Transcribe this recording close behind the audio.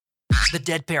The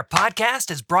Dead Pair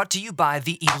Podcast is brought to you by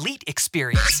the Elite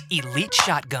Experience, Elite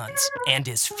Shotguns, and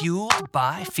is fueled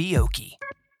by Fiocchi.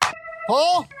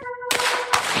 Paul?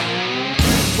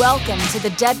 Welcome to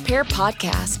the Dead Pair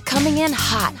Podcast, coming in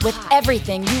hot with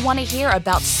everything you want to hear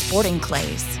about sporting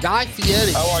clays. Guy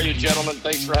Fieri. How are you, gentlemen?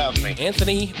 Thanks for having me.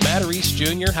 Anthony Matarese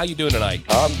Jr., how you doing tonight?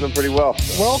 I'm doing pretty well.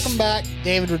 Welcome back,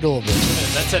 David Radulovich.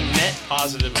 That's a net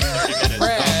positive 30 minutes.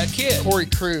 Brad Kidd. Corey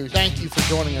Cruz. Thank you for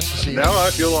joining us this evening. Now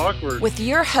I feel awkward. With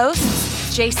your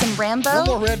hosts, Jason One Rambo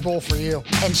more Red Bull for you.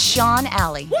 and Shawn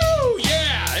Alley. Woo, yeah!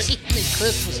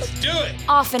 Christmas. Let's do it.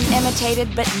 Often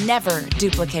imitated but never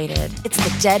duplicated. It's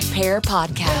the Dead Pair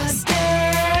Podcast.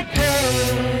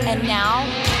 And now,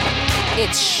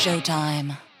 it's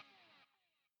showtime.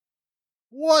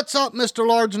 What's up, Mr.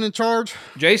 Large and in charge?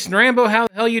 Jason Rambo, how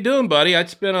the hell you doing, buddy?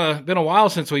 It's been a while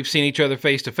since we've seen each other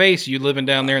face to face. You living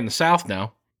down there in the South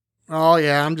now. Oh,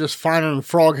 yeah, I'm just finding the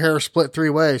frog hair split three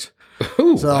ways.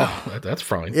 Ooh, So- wow, that's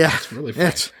fine. Yeah, That's really fine.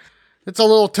 it's a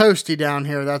little toasty down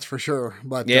here, that's for sure.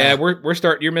 But Yeah, we're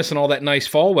starting. You're missing all that nice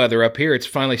fall weather up here. It's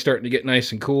finally starting to get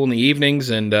nice and cool in the evenings,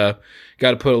 and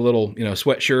got to put a little,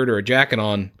 sweatshirt or a jacket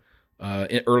on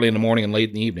early in the morning and late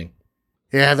in the evening.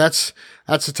 yeah, that's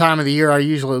the time of the year I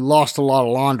usually lost a lot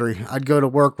of laundry. I'd go to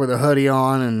work with a hoodie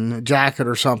on and a jacket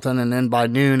or something, and then by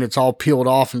noon it's all peeled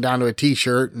off and down to a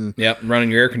t-shirt. And Yep,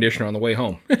 running your air conditioner on the way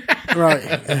home. right,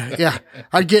 yeah,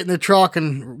 I'd get in the truck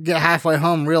and get halfway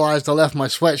home, and realized I left my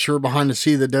sweatshirt behind to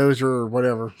see the dozer or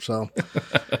whatever. So,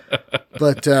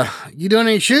 but you doing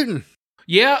any shooting?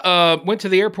 Yeah, went to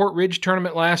the Airport Ridge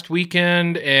tournament last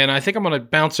weekend, and I think I'm going to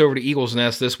bounce over to Eagles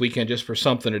Nest this weekend just for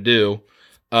something to do.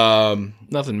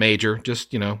 Nothing major,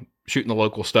 just, shooting the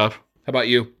local stuff. How about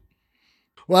you?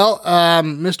 Well,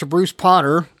 Mr. Bruce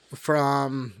Potter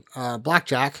from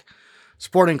Blackjack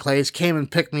Sporting Clays came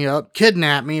and picked me up,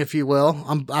 kidnapped me, if you will.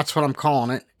 That's what I'm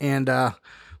calling it. And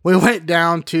we went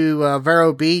down to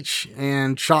Vero Beach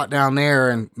and shot down there.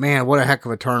 And man, what a heck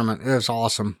of a tournament! It was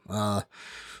awesome.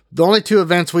 The only two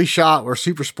events we shot were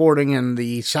Super Sporting and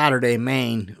the Saturday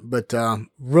Main, but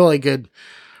really good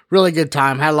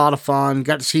time. Had a lot of fun.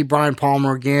 Got to see Brian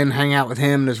Palmer again, hang out with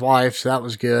him and his wife, so that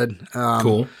was good.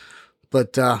 Cool.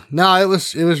 But no, it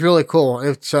was really cool.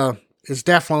 It's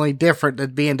definitely different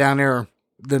than being down there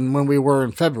than when we were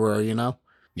in February,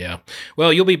 Yeah.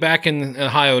 Well, you'll be back in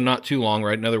Ohio not too long,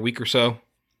 right? Another week or so?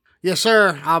 Yes,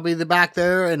 sir. I'll be back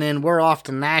there, and then we're off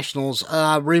to Nationals.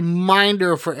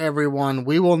 Reminder for everyone,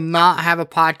 we will not have a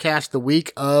podcast the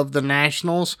week of the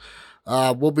Nationals.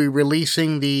 We'll be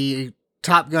releasing the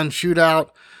Top Gun Shootout.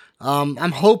 I'm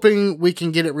hoping we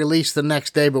can get it released the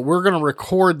next day, but we're going to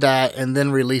record that and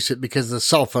then release it because the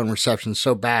cell phone reception is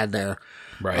so bad there.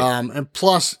 Right. And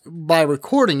plus, by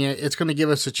recording it, it's going to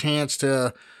give us a chance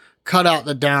to cut out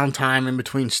the downtime in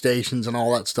between stations and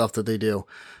all that stuff that they do.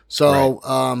 So,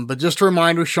 but just a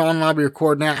reminder, Shawn and I will be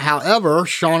recording that. However,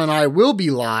 Shawn and I will be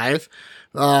live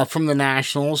from the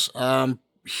Nationals.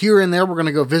 Here and there, we're going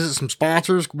to go visit some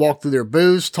sponsors, walk through their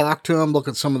booths, talk to them, look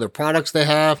at some of their products they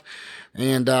have,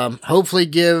 and hopefully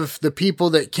give the people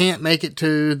that can't make it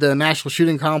to the National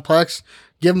Shooting Complex,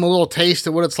 give them a little taste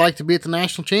of what it's like to be at the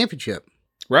National Championship.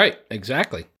 Right,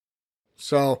 exactly.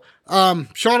 So, Shawn,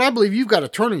 I believe you've got a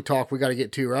tourney talk we got to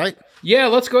get to, right? Yeah,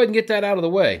 let's go ahead and get that out of the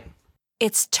way.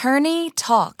 It's Tourney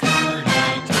Talk.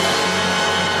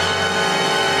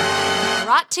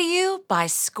 Brought to you by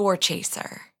Score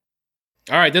Chaser.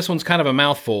 All right, this one's kind of a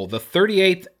mouthful. The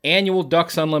 38th Annual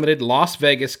Ducks Unlimited Las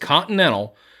Vegas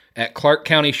Continental at Clark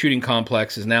County Shooting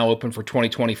Complex is now open for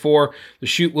 2024. The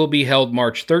shoot will be held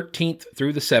March 13th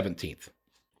through the 17th.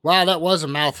 Wow, that was a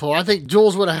mouthful. I think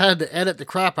Jules would have had to edit the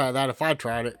crap out of that if I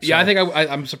tried it. So. Yeah, I think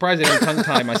I'm surprised I didn't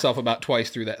tongue-tie myself about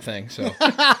twice through that thing. So,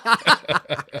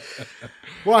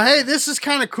 Well, hey, this is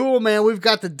kind of cool, man. We've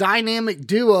got the dynamic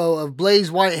duo of Blaize,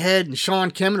 Whitehead, and Shawn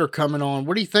Kemeter coming on.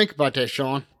 What do you think about that,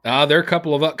 Shawn? they're a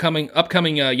couple of upcoming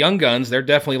young guns. They're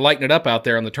definitely lighting it up out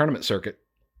there on the tournament circuit.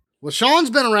 Well, Shawn's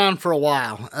been around for a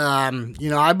while. I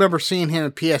remember seeing him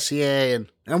at PSCA,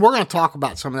 and we're going to talk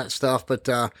about some of that stuff, but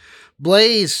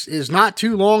Blaize is not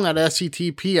too long at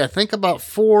SCTP. I think about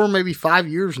 4, maybe 5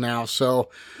 years now. So,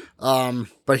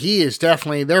 but he is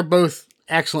definitely, they're both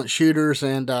excellent shooters.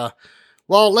 And,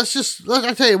 well, I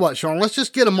tell you what, Shawn, let's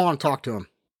just get him on and talk to him.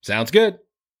 Sounds good.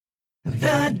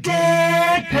 The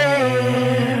Dead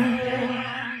Pair.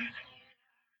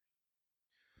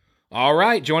 All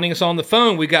right, joining us on the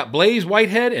phone, we got Blaize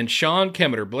Whitehead and Shawn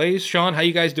Kemeter. Blaize, Shawn, how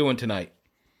you guys doing tonight?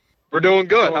 We're doing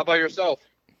good. How about yourself?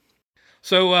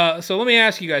 So let me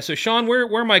ask you guys. So, Shawn, where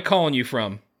am I calling you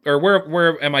from? Or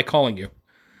where am I calling you?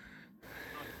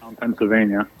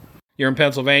 Pennsylvania. You're in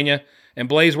Pennsylvania. And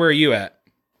Blaize, where are you at?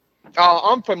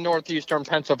 I'm from northeastern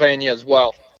Pennsylvania as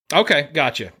well. Okay,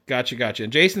 gotcha.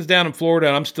 And Jason's down in Florida,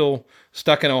 and I'm still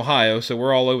stuck in Ohio, so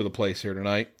we're all over the place here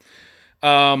tonight. So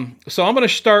I'm going to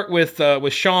start with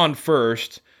Shawn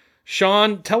first.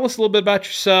 Shawn, tell us a little bit about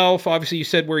yourself. Obviously, you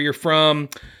said where you're from,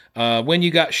 when you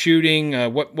got shooting,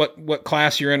 what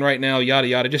class you're in right now, yada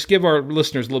yada. Just give our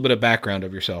listeners a little bit of background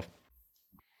of yourself.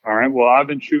 All right. Well, I've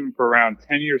been shooting for around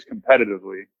 10 years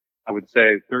competitively. I would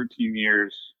say 13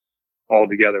 years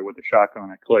altogether with the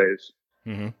shotgun at Blaize.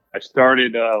 Mm-hmm. I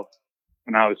started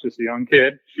when I was just a young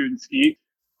kid shooting skeet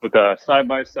with a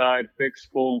side-by-side, fixed,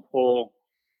 full,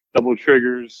 double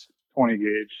triggers, 20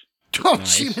 gauge. Oh,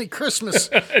 Nice. Jiminy Christmas.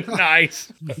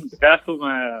 Nice. That's what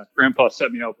my grandpa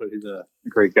set me up with. He's a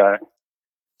great guy.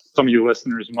 Some of you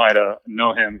listeners might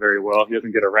know him very well. He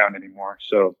doesn't get around anymore,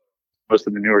 so most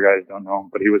of the newer guys don't know him,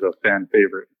 but he was a fan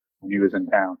favorite when he was in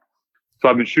town. So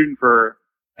I've been shooting for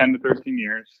 10 to 13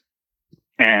 years,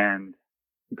 and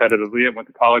competitively, I went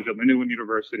to college at Lindenwood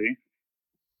University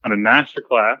on a master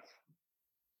class,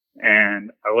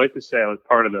 and I like to say I was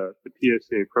part of the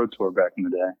PSA Pro Tour back in the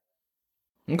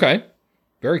day. Okay.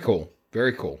 Very cool.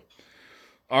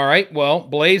 All right. Well,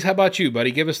 Blaize, how about you,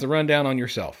 buddy? Give us the rundown on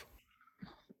yourself.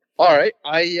 All right.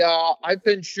 I've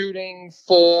been shooting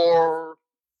for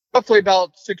roughly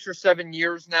about 6 or 7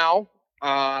 years now.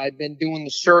 I've been doing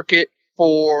the circuit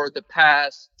for the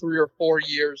past 3 or 4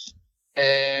 years,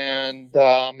 and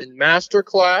in master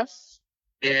class.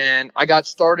 And I got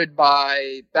started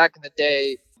back in the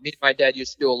day, me and my dad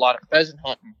used to do a lot of pheasant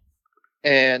hunting.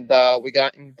 And we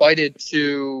got invited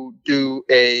to do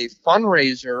a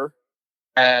fundraiser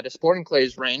at a sporting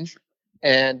clays range.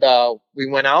 And we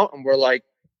went out and we're like,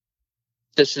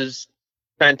 this is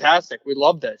fantastic. We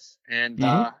love this. And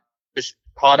just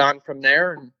caught on from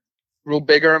there and grew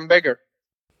bigger and bigger.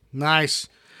 Nice.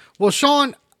 Well,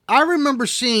 Shawn, I remember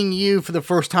seeing you for the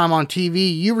first time on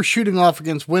TV. You were shooting off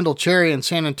against Wendell Cherry in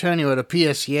San Antonio at a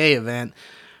PSCA event.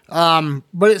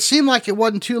 But it seemed like it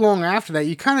wasn't too long after that.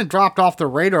 You kind of dropped off the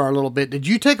radar a little bit. Did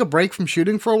you take a break from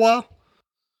shooting for a while?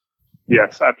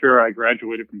 Yes. After I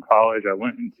graduated from college, I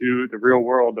went into the real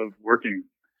world of working.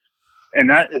 And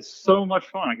that is so much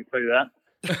fun, I can tell you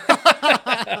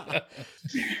that.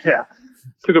 Yeah.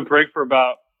 Took a break for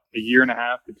about a year and a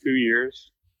half to 2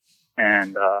 years.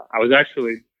 And I was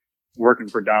actually working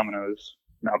for Domino's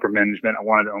in upper management. I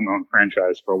wanted to own my own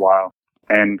franchise for a while.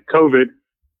 And COVID,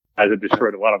 as it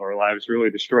destroyed a lot of our lives, really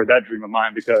destroyed that dream of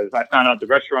mine, because I found out the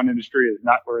restaurant industry is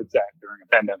not where it's at during a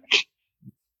pandemic.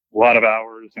 A lot of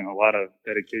hours and a lot of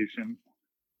dedication.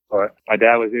 But my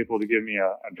dad was able to give me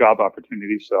a job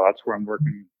opportunity, so that's where I'm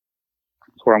working.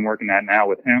 That's where I'm working at now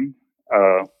with him.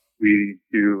 We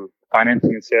do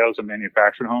financing and sales of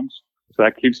manufactured homes. So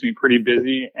that keeps me pretty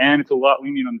busy, and it's a lot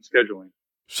lenient on the scheduling.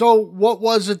 So what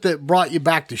was it that brought you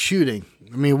back to shooting?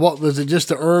 I mean, what was it, just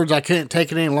the urge, I can't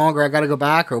take it any longer, I got to go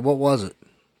back, or what was it?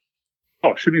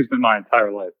 Oh, shooting's been my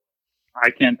entire life. I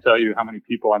can't tell you how many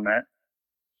people I met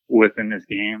within this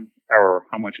game or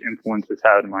how much influence it's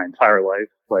had in my entire life.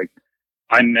 Like,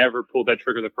 I never pulled that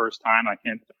trigger the first time. I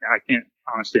can't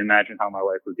honestly imagine how my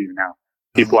life would be now.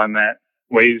 People I met,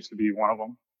 Blaize to be one of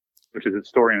them, which is a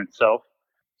story in itself.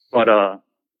 But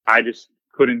I just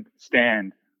couldn't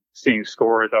stand seeing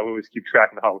scores. I would always keep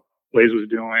track of how Blaize was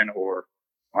doing or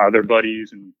my other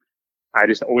buddies, and I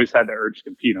just always had the urge to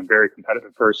compete. I'm a very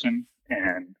competitive person,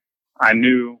 and I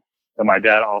knew that my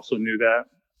dad also knew that.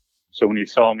 So when he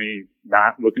saw me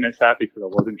not looking as happy because I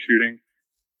wasn't shooting,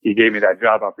 he gave me that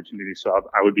job opportunity so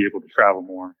I would be able to travel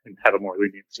more and have a more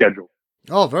lenient schedule.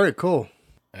 Oh, very cool.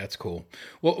 That's cool.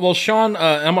 Well, Shawn,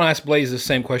 I'm going to ask Blaize the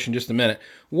same question in just a minute.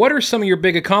 What are some of your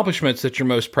big accomplishments that you're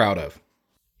most proud of?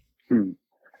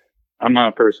 I'm not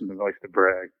a person that likes to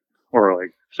brag or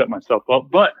like set myself up,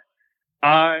 but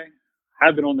I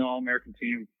have been on the All-American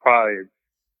team probably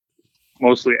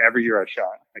mostly every year I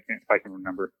shot. If I can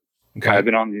remember. Okay. I've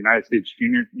been on the United States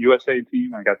Junior USA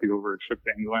team. I got to go over a trip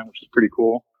to England, which is pretty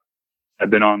cool. I've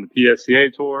been on the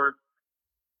PSCA tour.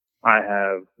 I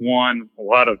have won a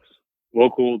lot of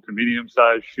local to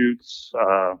medium-sized shoots.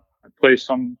 I placed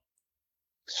some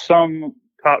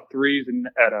top threes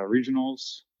at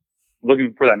regionals.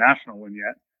 Looking for that national win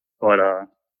yet, but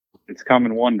it's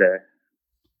coming one day.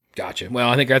 Gotcha. Well,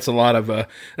 I think that's on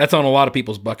a lot of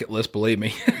people's bucket list. Believe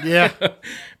me. Yeah.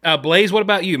 Blaize, what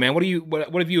about you, man? What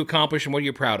have you accomplished, and what are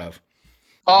you proud of?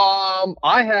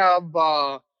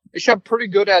 I shot pretty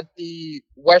good at the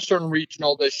Western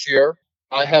Regional this year.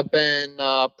 I have been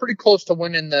pretty close to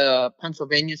winning the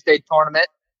Pennsylvania State Tournament.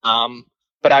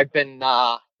 But I've been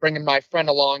bringing my friend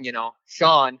along,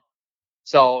 Shawn,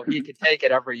 so he could take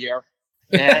it every year.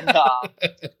 And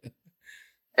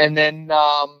and then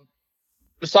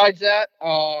Besides that,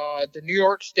 the New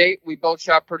York State we both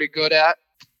shot pretty good at,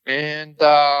 and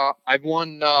I've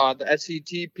won the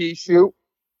SCTP shoot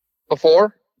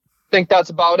before. Think that's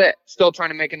about it. Still trying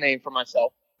to make a name for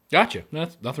myself. Gotcha.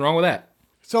 That's nothing wrong with that.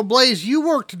 So, Blaize, you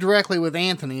worked directly with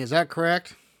Anthony, is that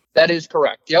correct? That is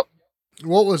correct. Yep.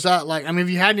 What was that like? I mean, have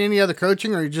you had any other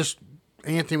coaching, or you just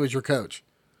Anthony was your coach?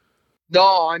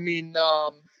 No, I mean,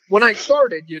 when I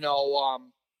started,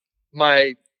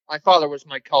 my father was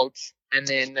my coach, and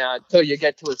then till you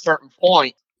get to a certain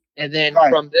point, and then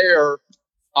from there,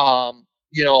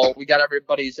 we got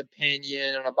everybody's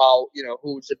opinion about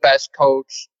who's the best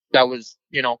coach that was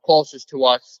closest to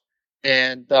us,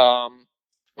 and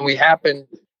we happened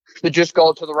to just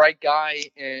go to the right guy,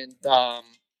 and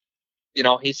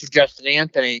he suggested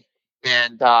Anthony,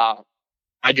 and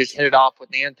I just hit it off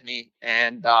with Anthony,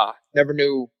 and never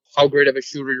knew how great of a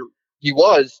shooter he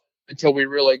was until we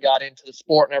really got into the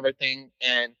sport and everything.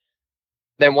 And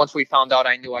then once we found out,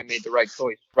 I knew I made the right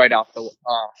choice right off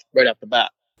the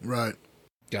bat. Right.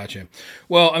 Gotcha.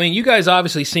 Well, I mean, you guys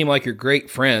obviously seem like you're great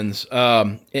friends,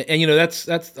 and that's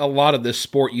a lot of this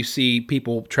sport. You see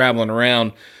people traveling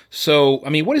around. So, I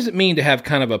mean, what does it mean to have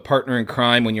kind of a partner in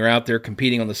crime when you're out there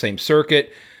competing on the same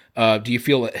circuit? Do you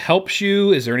feel it helps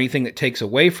you? Is there anything that takes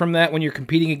away from that when you're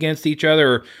competing against each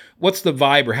other? Or what's the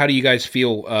vibe, or how do you guys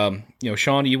feel?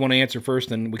 Shawn, do you want to answer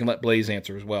first, and we can let Blaize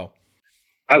answer as well?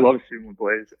 I love shooting with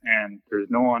Blaize, and there's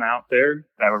no one out there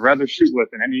that I would rather shoot with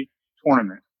in any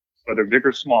tournament, whether big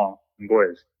or small, than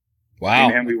Blaize. Wow.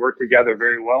 And we work together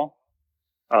very well.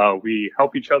 We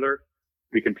help each other.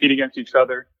 We compete against each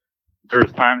other.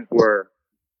 There's times where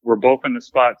we're both in the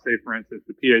spot. Say, for instance,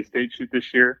 the PA State shoot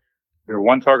this year. We were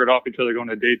one target off each other going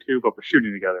to day two, but we're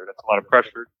shooting together. That's a lot of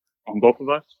pressure on both of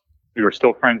us. We were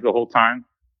still friends the whole time.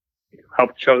 We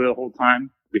helped each other the whole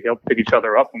time. We helped pick each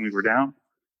other up when we were down.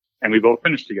 And we both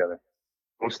finished together.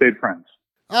 Both stayed friends.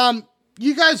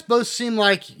 You guys both seem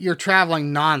like you're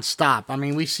traveling nonstop. I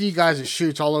mean, we see you guys at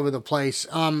shoots all over the place.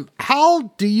 How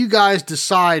do you guys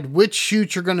decide which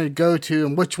shoots you're going to go to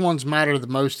and which ones matter the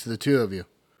most to the two of you?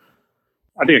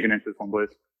 I think I can answer this one, Blaize,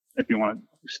 if you want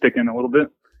to stick in a little bit.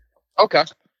 Okay.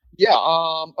 Yeah.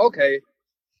 Okay.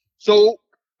 So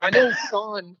I know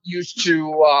Shawn used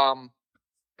to,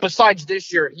 besides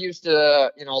this year, he used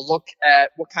to, look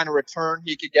at what kind of return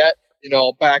he could get,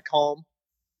 back home.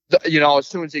 As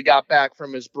soon as he got back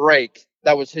from his break,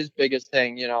 that was his biggest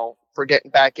thing, for getting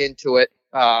back into it.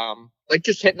 Like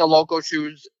just hitting the local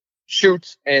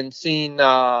shoots and seeing,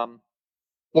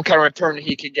 what kind of return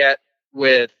he could get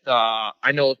with,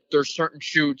 I know there's certain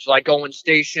shoots like Owen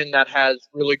Station that has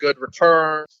really good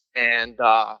return and,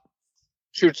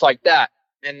 shoots like that.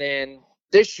 And then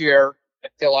this year, I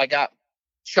feel I got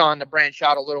Shawn to branch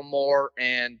out a little more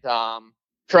and,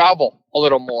 travel a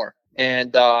little more.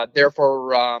 And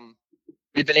therefore,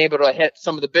 we've been able to hit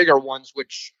some of the bigger ones,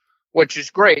 which is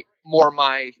great. More of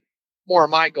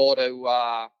my goal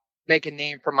to make a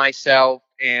name for myself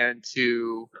and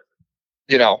to,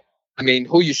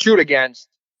 who you shoot against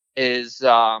is,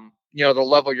 the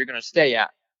level you're going to stay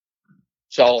at.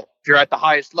 So if you're at the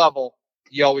highest level,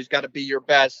 you always got to be your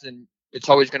best, and it's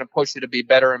always going to push you to be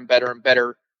better and better and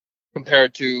better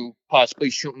compared to possibly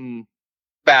shooting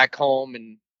back home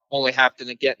and only having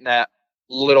to get in that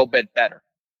little bit better.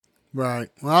 Right.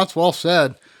 Well, that's well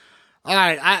said. All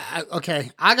right.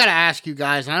 I got to ask you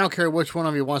guys, and I don't care which one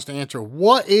of you wants to answer.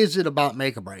 What is it about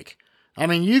Make a Break? I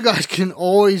mean, you guys can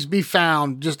always be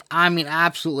found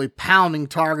absolutely pounding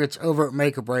targets over at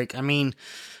Make a Break. I mean,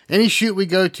 any shoot we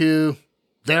go to,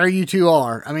 there you two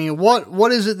are. I mean,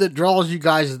 what is it that draws you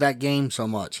guys to that game so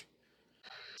much?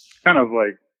 Kind of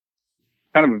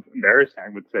embarrassing, I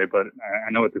would say, but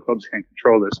I know that the clubs can't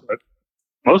control this, but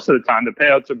most of the time the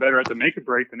payouts are better at the Make a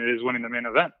Break than it is winning the main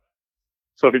event.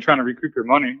 So if you're trying to recoup your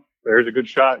money, there's a good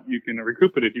shot you can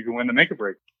recoup it if you can win the Make a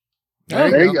Break.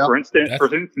 There you go. For instance,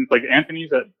 like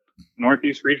Anthony's at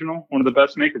Northeast Regional, one of the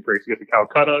best Make a Breaks. You get the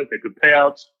Calcutta, you get good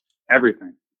payouts,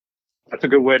 everything. That's a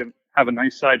good way to have a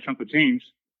nice side chunk of change.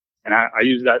 And I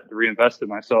use that to reinvest in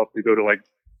myself to go to like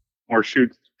more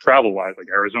shoots travel wise, like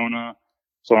Arizona.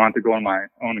 So I don't have to go in my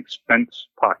own expense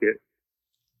pocket,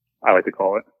 I like to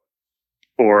call it,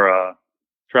 for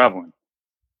traveling.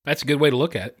 That's a good way to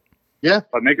look at it. Yeah.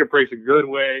 But Make a Break's a good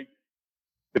way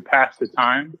to pass the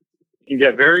time. It can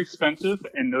get very expensive,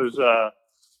 and those the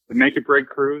Make a Break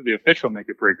crew, the official Make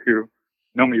a Break crew,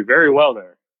 know me very well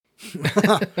there.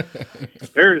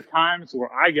 There's times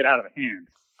where I get out of hand.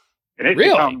 And it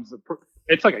becomes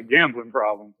it's like a gambling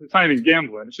problem. It's not even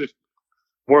gambling. It's just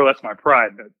more or less my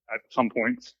pride at some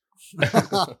points.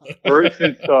 For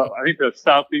instance, I think the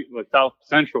South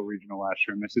Central Regional last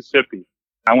year in Mississippi,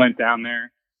 I went down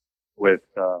there with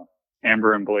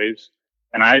Amber and Blaize,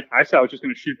 and I said I was just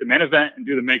going to shoot the main event and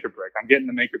do the make or break. I'm getting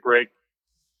the make or break.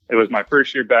 It was my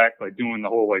first year back, like doing the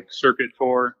whole like circuit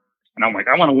tour, and I'm like,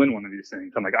 I want to win one of these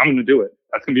things. I'm like, I'm going to do it.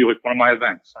 That's going to be like one of my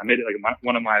events. I made it like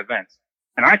one of my events,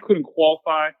 and I couldn't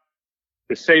qualify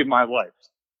to save my life.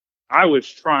 I was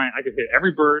trying. I could hit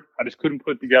every bird. I just couldn't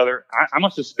put it together. I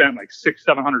must have spent like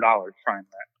 $600-700 trying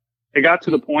that. It got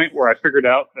to the point where I figured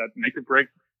out that make or break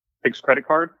takes credit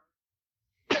card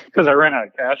because I ran out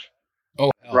of cash.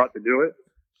 Oh, brought to do it.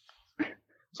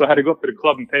 So I had to go up to the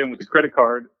club and pay them with the credit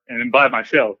card and then buy my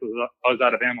shell because I was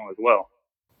out of ammo as well.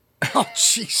 Oh,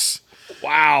 jeez.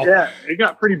 wow. Yeah, it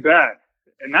got pretty bad.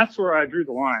 And that's where I drew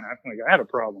the line. I think I had a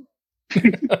problem.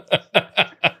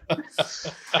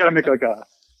 Got to make like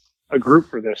a group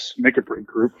for this, make or break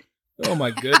group. Oh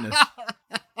my goodness.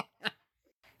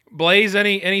 Blaize,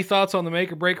 any thoughts on the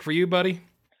make or break for you, buddy?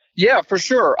 Yeah, for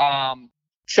sure.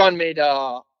 Shawn made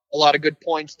a lot of good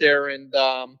points there, and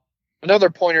another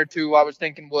point or two I was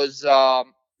thinking was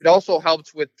it also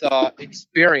helps with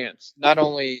experience, not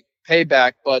only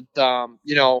payback, but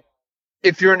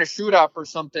if you're in a shootout or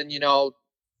something,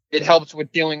 it helps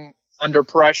with dealing under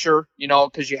pressure,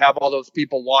 because you have all those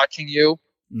people watching you.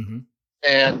 Mm-hmm.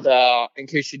 And in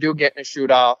case you do get in a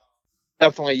shootout,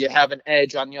 definitely you have an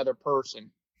edge on the other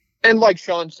person. And like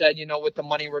Shawn said, with the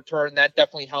money return, that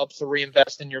definitely helps to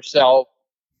reinvest in yourself.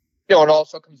 It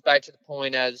also comes back to the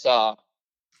point as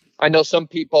I know some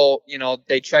people,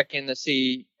 they check in to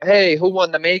see, hey, who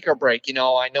won the make or break?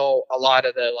 I know a lot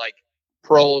of the like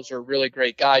pros or really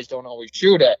great guys don't always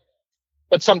shoot it,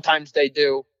 but sometimes they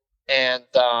do. And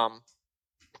I'll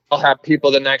have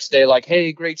people the next day like,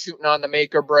 hey, great shooting on the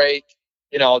make or break,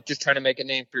 just trying to make a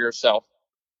name for yourself.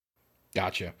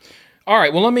 Gotcha. All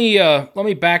right. Well, let me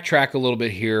backtrack a little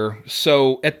bit here.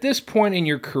 So at this point in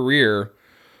your career,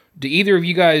 do either of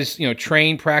you guys,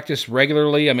 train, practice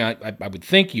regularly? I mean, I would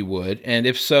think you would. And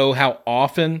if so, how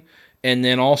often? And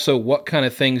then also, what kind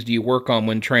of things do you work on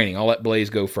when training? I'll let Blaize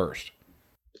go first.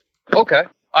 Okay.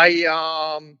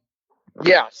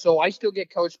 So I still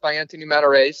get coached by Anthony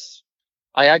Materace.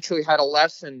 I actually had a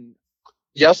lesson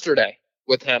yesterday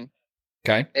with him.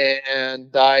 Okay. And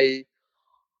I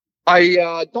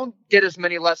don't get as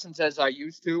many lessons as I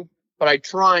used to, but I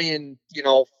try and,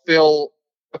 fill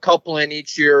a couple in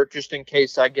each year just in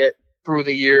case I get through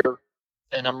the year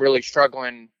and I'm really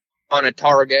struggling on a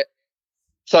target,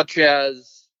 such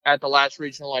as at the last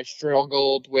regional, I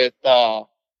struggled with a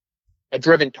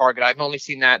driven target. I've only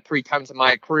seen that 3 times in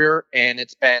my career, and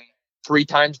it's been 3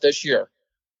 times this year.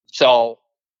 So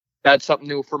that's something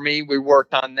new for me. We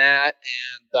worked on that,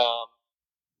 and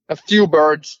a few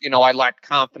birds, I lacked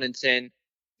confidence in,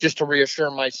 just to reassure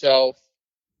myself.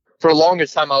 For the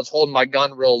longest time, I was holding my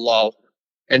gun real low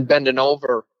and bending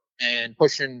over and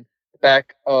pushing the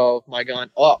back of my gun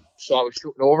up. So I was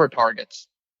shooting over targets.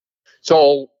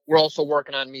 So we're also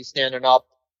working on me standing up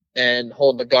and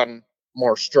holding the gun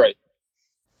more straight.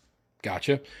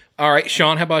 Gotcha. All right,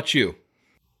 Shawn, how about you?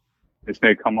 This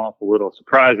may come off a little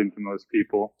surprising to most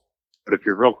people, but if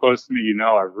you're real close to me,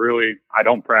 I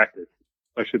don't practice,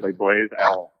 especially like Blaize at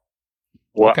all.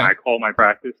 What I call my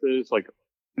practices, like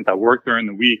since I work during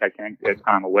the week, I can't get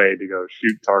time away to go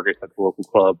shoot targets at the local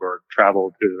club or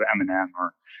travel to M&M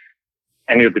or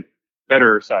any of the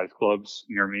better sized clubs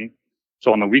near me.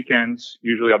 So on the weekends,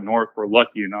 usually up north, we're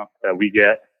lucky enough that we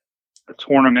get a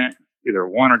tournament, either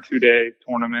 1 or 2 day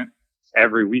tournament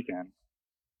every weekend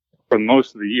for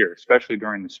most of the year, especially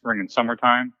during the spring and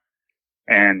summertime.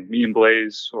 And me and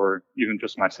Blaize, or even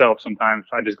just myself, sometimes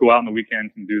I just go out on the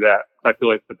weekends and do that. I feel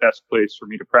like the best place for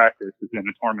me to practice is in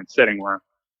a tournament setting where,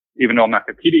 even though I'm not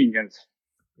competing against,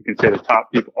 you can say the top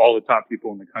people, all the top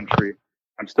people in the country,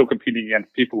 I'm still competing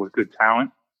against people with good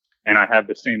talent. And I have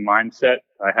the same mindset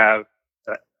I have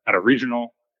at a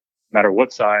regional, no matter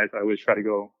what size. I always try to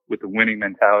go with the winning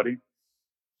mentality.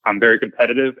 I'm very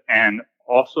competitive. And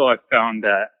also I found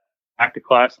that active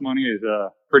class money is a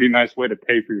pretty nice way to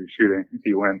pay for your shooting if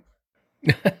you win.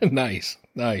 Nice.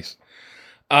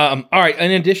 All right.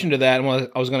 In addition to that,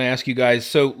 I was going to ask you guys,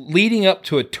 so leading up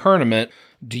to a tournament,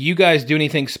 do you guys do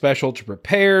anything special to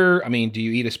prepare? I mean, do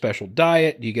you eat a special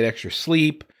diet? Do you get extra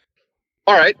sleep?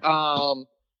 All right.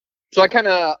 So I kind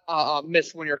of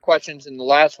missed one of your questions in the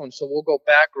last one, so we'll go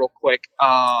back real quick.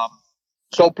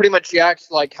 So pretty much you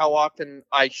asked like how often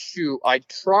I shoot. I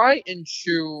try and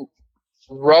shoot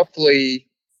roughly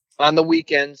on the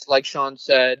weekends, like Shawn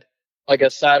said, like a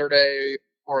Saturday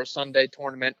or a Sunday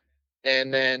tournament.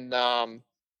 And then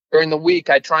during the week,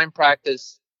 I try and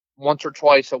practice once or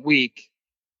twice a week.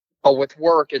 But with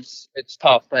work, it's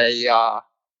tough.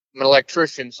 I'm an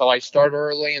electrician, so I start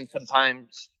early and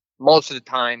sometimes, most of the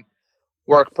time,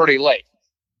 work pretty late.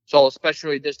 So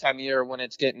especially this time of year when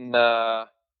it's getting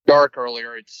dark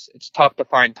earlier, it's tough to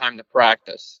find time to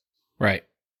practice. Right.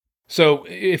 So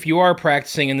if you are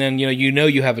practicing and then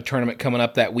you have a tournament coming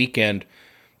up that weekend,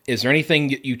 is there anything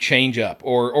that you change up?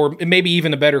 Or maybe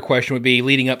even a better question would be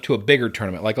leading up to a bigger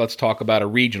tournament, like let's talk about a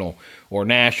regional or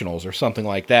nationals or something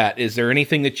like that. Is there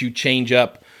anything that you change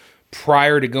up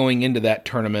prior to going into that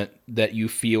tournament that you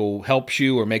feel helps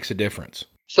you or makes a difference?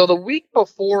 So the week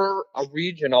before a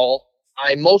regional,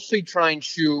 I mostly try and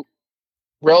shoot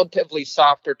relatively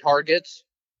softer targets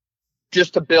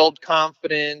just to build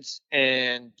confidence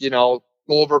and, go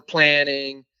over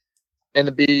planning and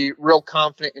to be real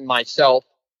confident in myself.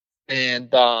 And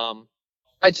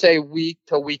I'd say week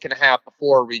to a week and a half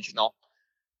before a regional.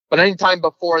 But anytime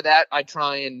before that, I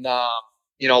try and,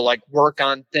 like work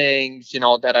on things,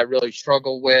 that I really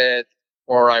struggle with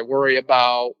or I worry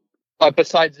about. But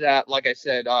besides that, like I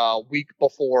said, week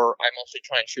before, I mostly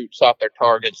try and shoot softer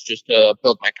targets just to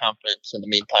build my confidence in the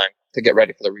meantime to get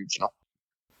ready for the regional.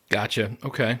 Gotcha.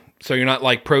 Okay. So you're not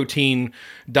like protein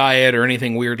diet or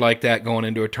anything weird like that going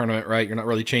into a tournament, right? You're not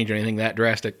really changing anything that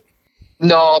drastic.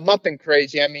 No, nothing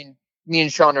crazy. I mean, me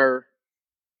and Shawn are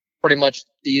pretty much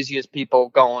the easiest people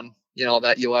going,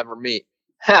 that you'll ever meet.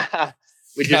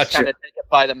 We just kind of take it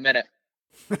by the minute.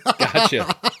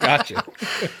 Gotcha.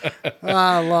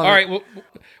 I love All right.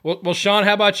 Well, Shawn,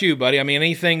 how about you, buddy? I mean,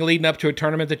 anything leading up to a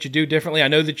tournament that you do differently? I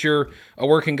know that you're a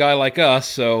working guy like us,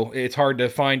 so it's hard to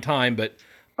find time, but...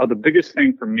 The biggest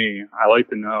thing for me, I like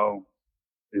to know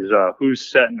is who's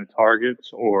setting the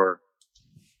targets, or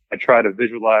I try to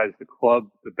visualize the club,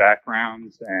 the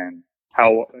backgrounds, and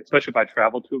how, especially if I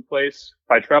travel to a place.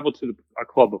 If I travel to a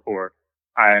club before,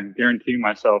 I'm guaranteeing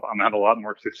myself I'm going to have a lot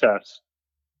more success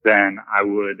than I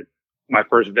would my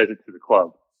first visit to the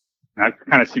club. And that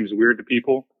kind of seems weird to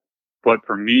people, but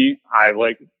for me, I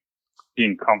like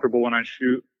being comfortable when I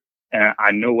shoot, and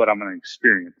I know what I'm going to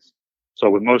experience. So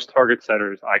with most target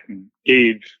setters, I can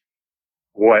gauge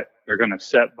what they're going to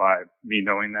set by me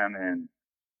knowing them and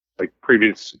like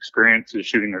previous experiences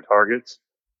shooting their targets.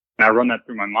 And I run that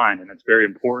through my mind. And it's very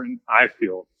important, I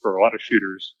feel, for a lot of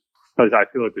shooters, because I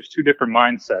feel like there's two different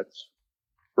mindsets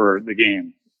for the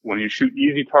game. When you shoot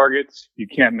easy targets, you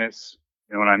can't miss.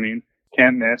 You know what I mean?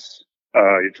 Can't miss.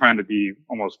 You're trying to be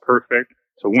almost perfect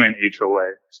to win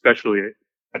HOA, especially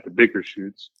at the bigger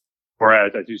shoots.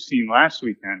 Whereas, as you've seen last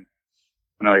weekend,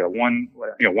 like a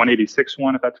 186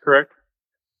 one, if that's correct,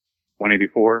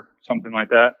 184, something like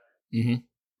that. Mm-hmm.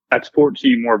 That's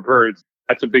 14 more birds.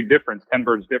 That's a big difference. 10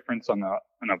 birds difference on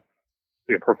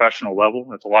a professional level.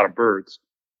 That's a lot of birds.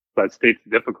 So that states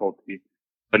the difficulty.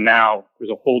 But now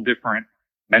there's a whole different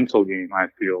mental game, I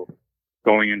feel,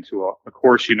 going into a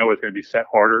course is going to be set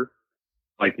harder,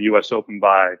 like the U.S. Open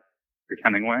by Rick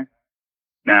Hemingway.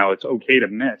 Now it's okay to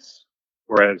miss,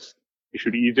 whereas you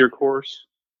shoot an easier course.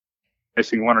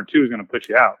 Missing one or two is going to put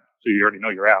you out. So you already know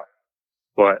you're out.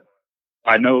 But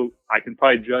I know I can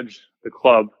probably judge the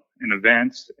club in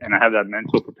advance, and I have that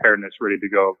mental preparedness ready to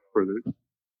go for the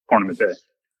tournament day.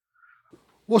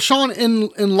 Well, Shawn,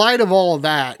 in light of all of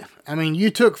that, I mean, you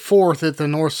took fourth at the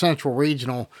North Central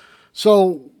Regional.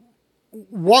 So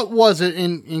what was it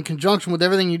in conjunction with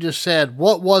everything you just said?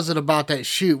 What was it about that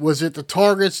shoot? Was it the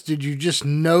targets? Did you just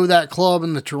know that club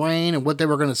and the terrain and what they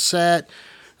were going to set?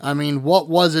 I mean, what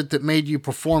was it that made you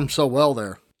perform so well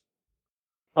there?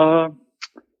 Well,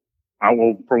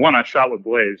 for one, I shot with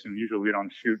Blaize, and usually we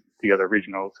don't shoot together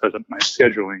regionals because my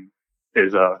scheduling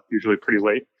is usually pretty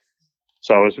late.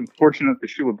 So I was fortunate to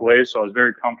shoot with Blaize, so I was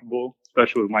very comfortable,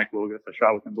 especially with Mike Wilgus. I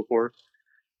shot with him before.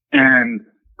 And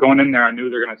going in there, I knew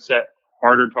they're going to set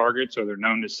harder targets, or they're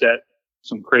known to set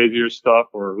some crazier stuff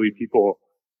or leave people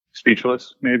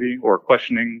speechless, maybe, or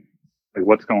questioning like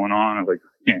what's going on, or like,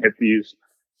 can't hit these.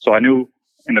 So I knew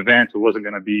in advance it wasn't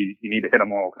going to be, you need to hit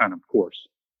them all kind of course.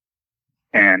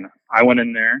 And I went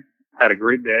in there, had a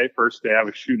great day. First day I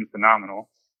was shooting phenomenal.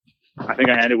 I think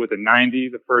I ended with a 90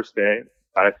 the first day.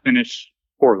 I finished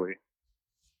poorly.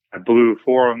 I blew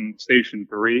 4 on station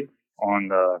 3 on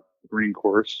the green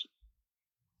course.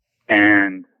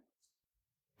 And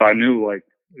I knew like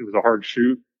it was a hard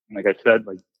shoot. And like I said,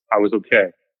 like I was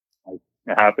okay. Like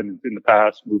it happened in the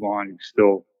past, move on, you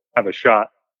still have a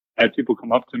shot. I had people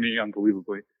come up to me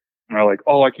unbelievably and they're like,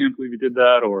 "Oh, I can't believe you did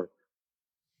that," or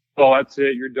 "Oh, that's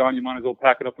it, you're done, you might as well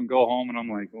pack it up and go home." And I'm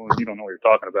like, "Well, you don't know what you're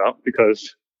talking about,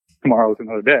 because tomorrow is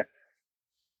another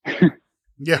day."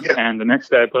 Yeah. And the next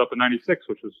day I put up a 96,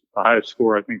 which was the highest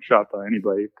score I think shot by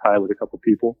anybody, tied with a couple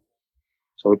people.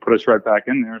 So it put us right back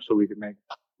in there so we could make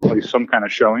at least some kind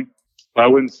of showing. But I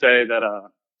wouldn't say that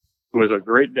it was a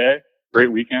great day,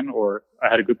 great weekend, or I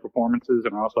had good performances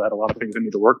and I also had a lot of things I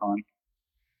need to work on.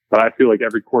 But I feel like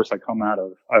every course I come out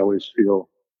of, I always feel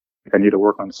like I need to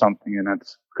work on something, and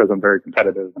that's because I'm very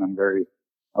competitive and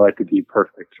I like to be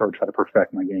perfect or try to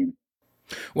perfect my game.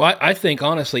 Well, I think,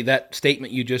 honestly, that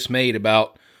statement you just made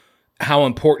about how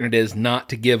important it is not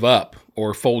to give up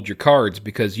or fold your cards,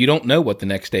 because you don't know what the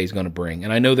next day is going to bring.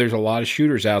 And I know there's a lot of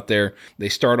shooters out there, they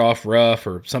start off rough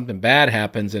or something bad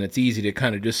happens, and it's easy to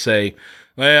kind of just say,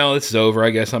 well, this is over. I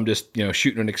guess I'm just,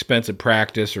 shooting an expensive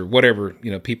practice or whatever,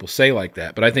 people say like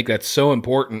that. But I think that's so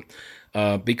important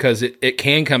because it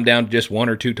can come down to just one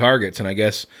or two targets. And I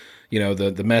guess,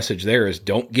 the message there is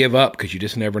don't give up, because you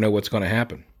just never know what's going to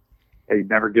happen. Hey,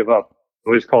 never give up. I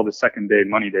always call the second day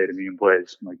money day to me and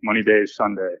Blaize. Like, money day is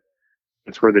Sunday.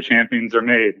 It's where the champions are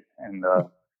made. And a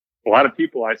lot of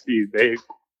people I see, they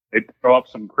throw up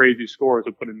some crazy scores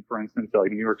to put in, for instance,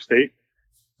 like New York State.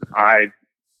 I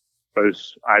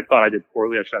thought I did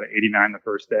poorly. I shot at 89 the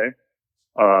first day.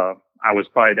 I was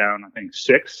probably down, I think,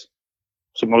 6.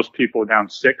 So most people down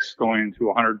 6 going to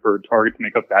 100 for a target to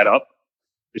make up that up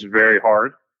is very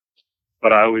hard.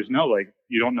 But I always know, like,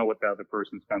 you don't know what the other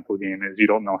person's mental game is. You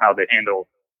don't know how they handle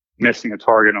missing a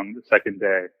target on the second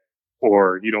day,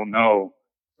 or you don't know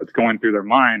what's going through their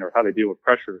mind or how they deal with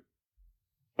pressure.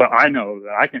 But I know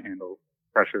that I can handle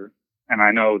pressure, and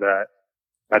I know that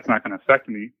that's not going to affect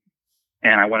me.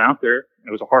 And I went out there.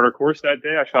 It was a harder course that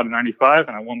day. I shot a 95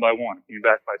 and I won by 1. Came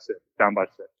back by 6, down by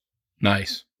 6.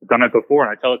 Nice. I've done it before,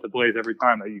 and I tell it to Blaize every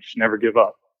time that you should never give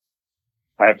up.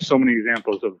 I have so many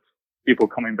examples of people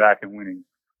coming back and winning.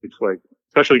 It's like,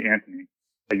 especially Anthony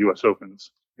at U.S.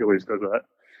 Opens. He always does that.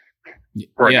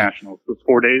 For our nationals. Those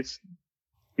 4 days,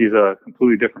 he's a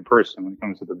completely different person when it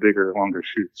comes to the bigger, longer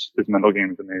shoots. His mental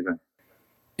game is amazing.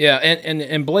 Yeah,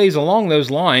 and Blaize, along those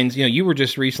lines, you were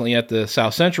just recently at the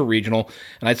South Central Regional,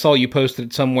 and I saw you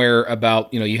posted somewhere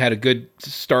about, you had a good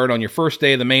start on your first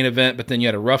day of the main event, but then you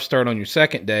had a rough start on your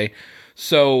second day.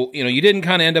 So, you didn't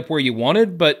kind of end up where you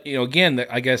wanted, but, again,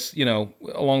 I guess, along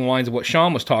the lines of what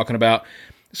Shawn was talking about.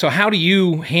 So how do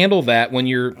you handle that when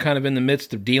you're kind of in the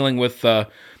midst of dealing with a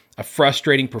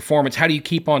frustrating performance? How do you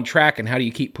keep on track, and how do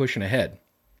you keep pushing ahead?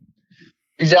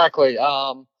 Exactly.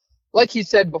 Like he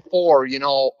said before,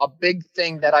 a big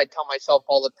thing that I tell myself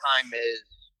all the time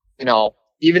is,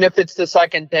 even if it's the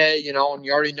second day, and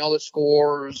you already know the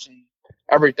scores and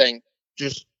everything,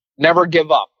 just never give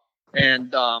up.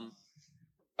 And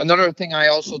another thing I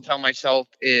also tell myself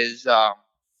is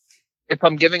if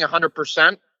I'm giving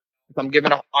 100%,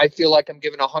 I feel like I'm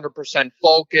giving 100%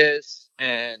 focus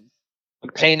and I'm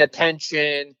paying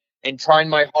attention and trying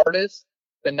my hardest,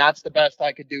 then that's the best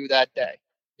I could do that day.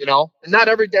 And not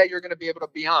every day you're going to be able to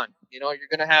be on. You're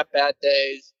going to have bad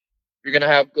days. You're going to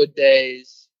have good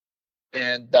days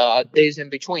and days in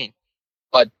between.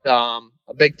 But a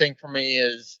big thing for me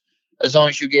is as long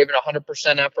as you gave it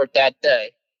 100% effort that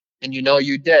day and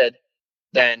you did,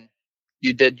 then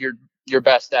you did your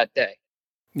best that day.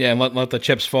 Yeah, and let the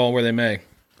chips fall where they may.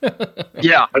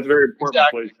 Yeah. That's very important,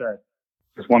 Exactly. what he said.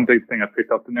 There's one big thing I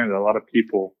picked up in there that a lot of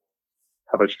people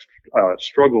have a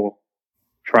struggle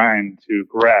trying to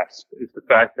grasp is the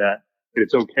fact that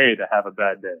it's okay to have a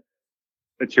bad day.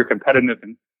 It's your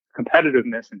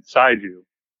competitiveness inside you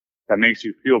that makes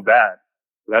you feel bad.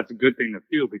 So that's a good thing to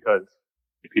feel, because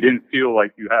if you didn't feel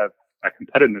like you have that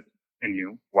competitiveness in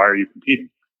you, why are you competing?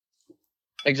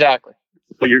 Exactly.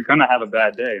 But you're going to have a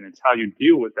bad day, and it's how you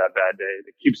deal with that bad day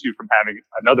that keeps you from having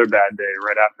another bad day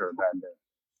right after a bad day.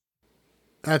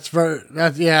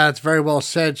 That's very well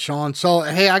said, Shawn. So,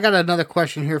 hey, I got another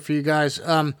question here for you guys.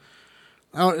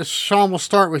 Shawn, we'll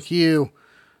start with you.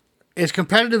 As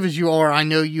competitive as you are, I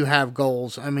know you have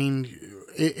goals. I mean,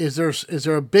 is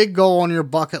there a big goal on your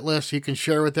bucket list you can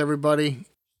share with everybody?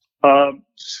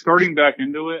 Starting back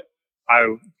into it,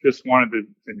 I just wanted to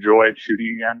enjoy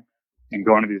shooting again and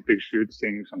going to these big shoots,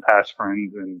 seeing some past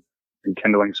friends and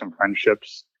rekindling some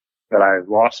friendships that I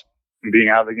lost from being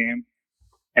out of the game.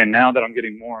 And now that I'm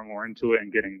getting more and more into it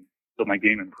and so my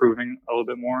game improving a little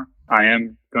bit more, I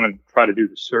am going to try to do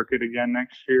the circuit again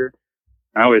next year.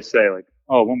 I always say, like,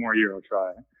 one more year I'll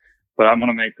try. But I'm going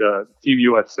to make the Team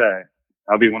USA.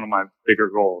 That'll be one of my bigger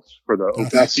goals for the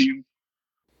Open team.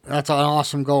 That's an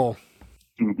awesome goal.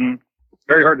 Mm-hmm.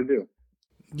 Very hard to do.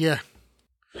 Yeah.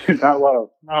 Not a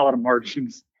lot of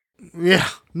margins. Yeah.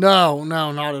 No,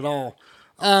 not at all.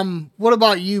 What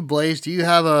about you, Blaize? Do you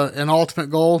have an ultimate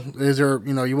goal? Is there,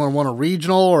 you want to win a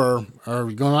regional or are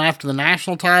you going after the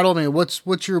national title? I mean,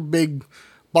 what's your big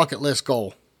bucket list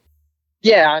goal?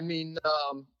 Yeah, I mean,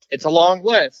 it's a long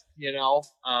list,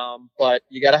 but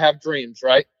you got to have dreams,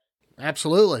 right?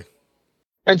 Absolutely.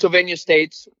 Pennsylvania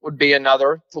States would be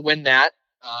another to win that.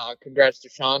 Congrats to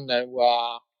Shawn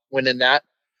to winning that.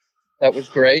 That was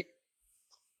great.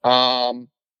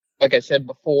 Like I said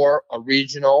before, a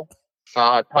regional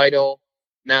title,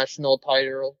 national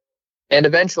title, and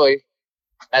eventually,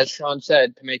 as Shawn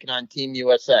said, to make it on Team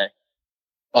USA.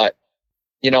 But,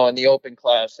 in the open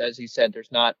class, as he said,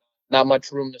 there's not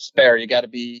much room to spare. You got to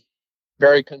be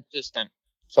very consistent.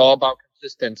 It's all about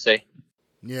consistency.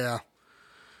 Yeah.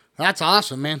 That's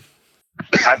awesome, man.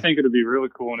 I think it'd be really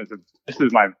cool, and this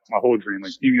is my whole dream.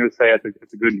 Like Team USA,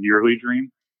 it's a good yearly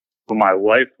dream, but my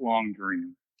lifelong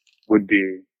dream would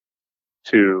be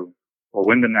to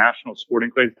win the national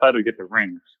sporting clays title, get the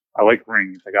rings. I like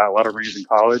rings. I got a lot of rings in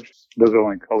college. Those are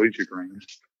only collegiate rings.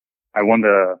 I won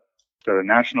the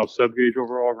national sub-gauge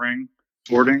overall ring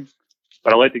sporting,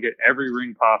 but I like to get every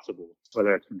ring possible,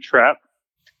 whether it's from trap,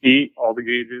 heat, all the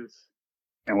gauges,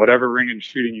 and whatever ring and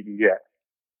shooting you can get.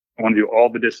 I want to do all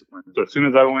the disciplines. So as soon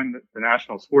as I win the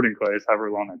national sporting clays,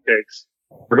 however long it takes,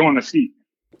 we're going to seat.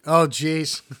 Oh,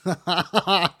 geez.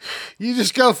 You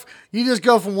just go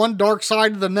from one dark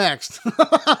side to the next.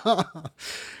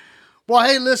 Well,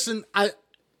 hey, listen,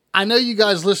 I know you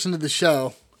guys listen to the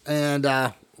show,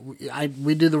 and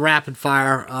we do the rapid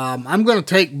fire. I'm going to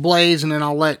take Blaize, and then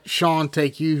I'll let Shawn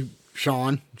take you,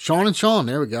 Shawn. Shawn and Shawn,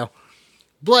 there we go.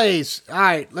 Blaize, all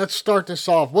right, let's start this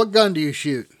off. What gun do you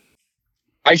shoot?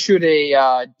 I shoot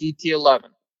a DT-11.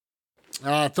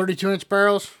 32-inch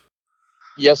barrels?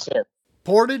 Yes, sir.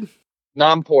 Ported?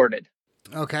 Non-ported.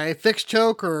 Okay, fixed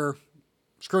choke or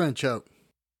screw-in choke?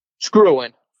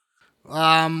 Screw-in.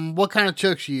 What kind of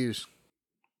chokes you use?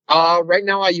 Right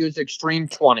now I use Extreme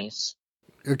 20s.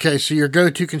 Okay, so your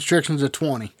go-to constriction's a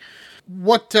 20.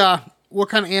 What kind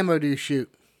of ammo do you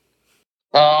shoot?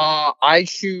 I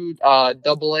shoot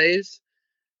double A's.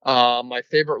 My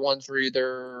favorite ones were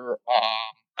either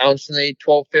ounce and 8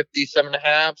 1250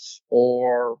 7.5s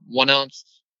or 1 ounce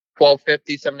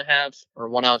 1250 7.5s or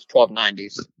 1 ounce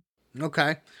 1290s.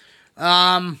 Okay.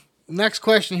 Next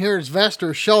question here is vest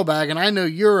or shell bag, and I know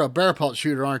you're a bear pelt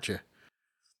shooter, aren't you?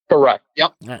 Correct.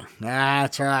 Yep.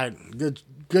 That's all right.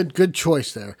 Good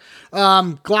choice there.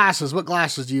 Glasses. What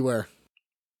glasses do you wear?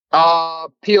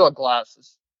 Peel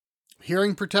glasses.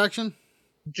 Hearing protection?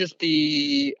 Just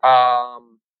the I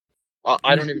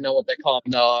don't even know what they call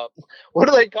them. What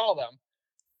do they call them?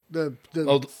 The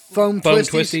foam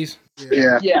twisties?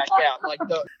 Yeah. Yeah, like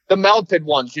the melted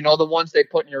ones, the ones they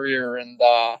put in your ear and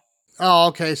Oh,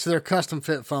 okay, so they're custom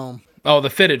fit foam. Oh, the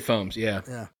fitted foams, yeah.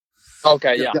 Yeah.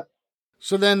 Okay, yeah.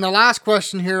 So then the last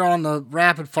question here on the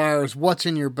rapid fire is what's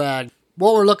in your bag?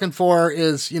 What we're looking for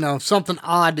is, something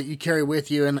odd that you carry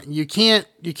with you, and you can't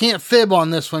fib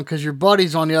on this one because your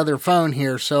buddy's on the other phone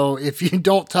here. So if you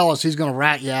don't tell us, he's going to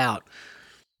rat you out.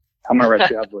 I'm going to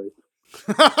rat you out, Blaize.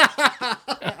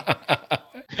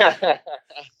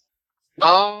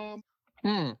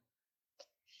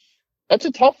 That's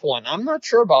a tough one. I'm not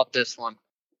sure about this one.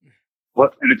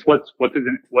 What's in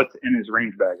his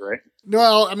range bag, right?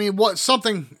 Well, I mean,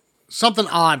 something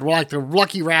odd, like the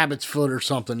Lucky Rabbit's foot or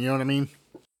something. You know what I mean?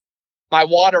 My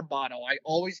water bottle. I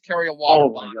always carry a water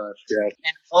bottle. Oh my gosh, yes.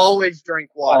 And always drink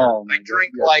water. Oh my I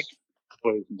drink gosh,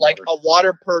 yes. like a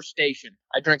water per station.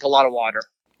 I drink a lot of water.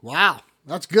 Wow,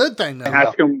 that's a good thing though.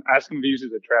 Ask him if he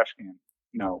uses a trash can.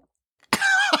 No.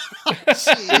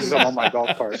 Uses them on my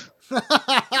golf cart.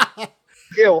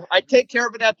 I take care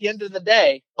of it at the end of the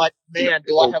day, but man,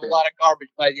 do I have a lot of garbage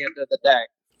by the end of the day.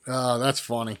 Oh, that's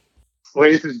funny.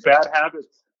 Blaize's bad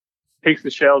habits. Takes the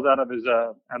shells out of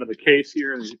the case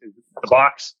here, the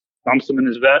box, dumps them in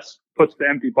his vest, puts the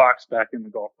empty box back in the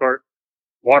golf cart.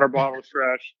 Water bottles,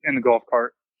 trash in the golf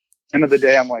cart. End of the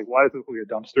day, I'm like, why does this look like a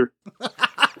dumpster?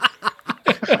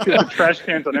 There's trash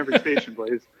cans on every station,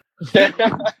 Blaize.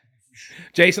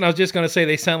 Jason, I was just going to say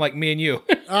they sound like me and you.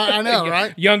 I know,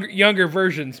 right? Younger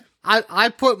versions. I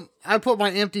put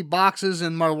my empty boxes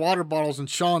and my water bottles in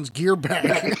Shawn's gear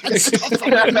bag.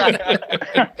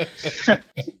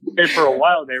 Hey, for a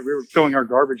while there, we were filling our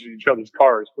garbage in each other's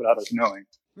cars without us knowing.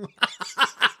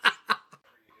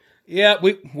 Yeah,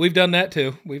 we've done that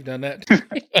too.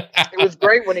 It was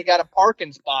great when he got a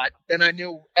parking spot. Then I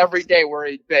knew every day where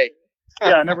he'd be.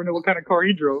 Yeah, I never knew what kind of car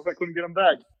he drove. I couldn't get him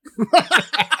back.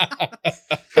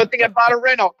 Good thing I bought a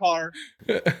rental car.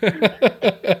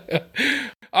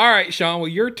 All right, Shawn, well,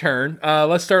 your turn.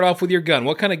 Let's start off with your gun.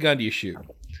 What kind of gun do you shoot?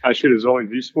 I shoot a Zoe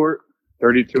V-Sport,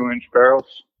 32-inch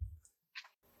barrels.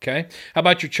 Okay. How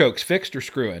about your chokes, fixed or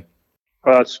screw-in?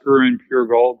 Screw-in pure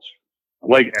golds. I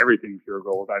like everything pure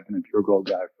gold. I've been a pure gold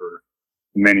guy for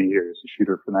many years, a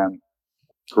shooter for them.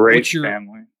 Great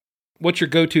family. What's your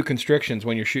go-to constrictions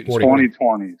when you're shooting?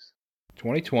 2020s.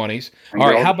 2020s. And All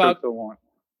get right, how the about shirts I want.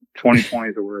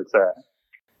 2020s are where it's at.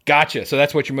 Gotcha. So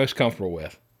that's what you're most comfortable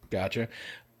with. Gotcha.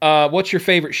 What's your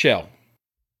favorite shell?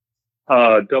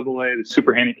 Double A, the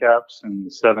super handicaps, and the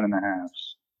 7.5s.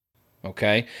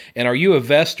 Okay. And are you a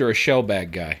vest or a shell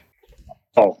bag guy?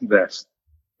 Oh, vest,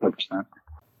 100%.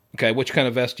 Okay. Which kind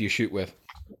of vest do you shoot with?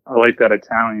 I like that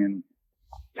Italian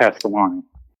Castellani.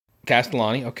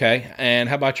 Castellani. Okay. And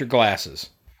how about your glasses?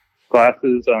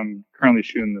 Glasses, I'm currently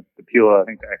shooting the Pila, I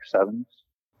think the X7s.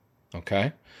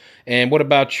 Okay. And what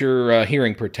about your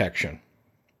hearing protection?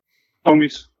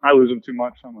 Homies, I lose them too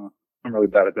much. I'm really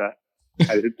bad at that.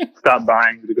 I did stop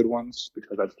buying the good ones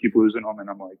because I keep losing them, and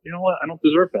I'm like, you know what? I don't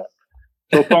deserve that.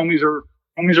 So homies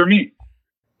are me.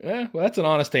 Yeah, well, that's an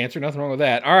honest answer. Nothing wrong with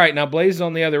that. All right, now Blaize is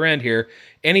on the other end here.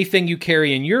 Anything you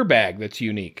carry in your bag that's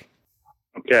unique?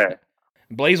 Okay.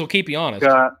 Blaize will keep you honest.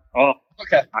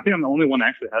 Okay. I think I'm the only one that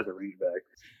actually has a range bag.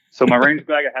 So my range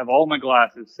bag, I have all my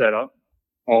glasses set up,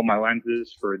 all my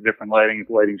lenses for different lighting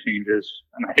changes,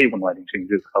 and I hate when lighting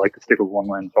changes. I like to stick with one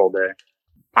lens all day.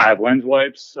 I have lens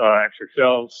wipes, extra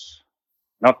shells,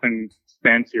 nothing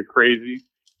fancy or crazy.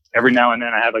 Every now and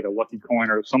then I have like a lucky coin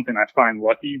or something I find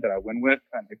lucky that I win with,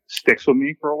 and it sticks with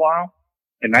me for a while.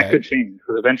 And that could change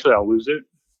because eventually I'll lose it.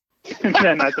 And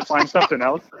then I have to find something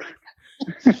else.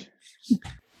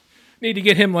 Need to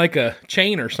get him like a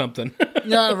chain or something.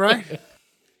 Yeah, right.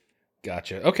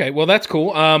 Gotcha. Okay, well, that's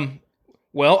cool.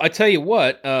 Well, I tell you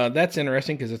what, that's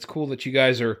interesting because it's cool that you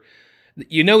guys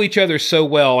you know each other so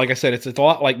well. Like I said, it's a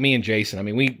lot like me and Jason. I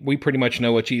mean, we pretty much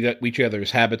know what each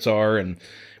other's habits are and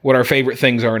what our favorite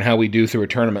things are and how we do through a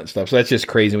tournament and stuff. So that's just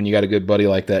crazy when you got a good buddy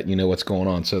like that and you know what's going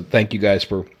on. So thank you guys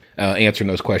for answering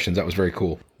those questions. That was very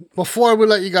cool. Before we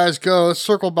let you guys go, let's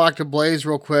circle back to Blaize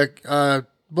real quick.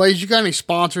 Blaize, you got any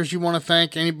sponsors you want to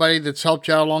thank? Anybody that's helped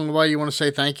you out along the way you want to say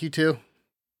thank you to?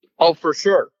 Oh, for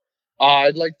sure.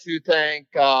 I'd like to thank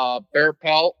Bear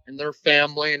Pelt and their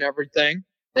family and everything.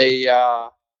 They're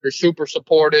super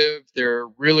supportive. They're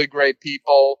really great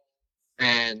people.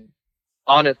 And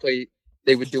honestly,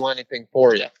 they would do anything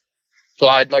for you. So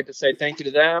I'd like to say thank you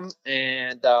to them.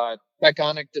 And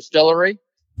Teconic Distillery,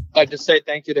 I'd like to say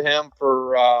thank you to him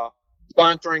for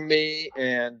sponsoring me.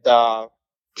 And I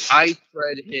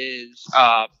spread his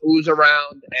booze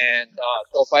around. And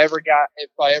so if I ever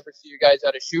see you guys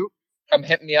at a shoot, come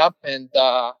hit me up. And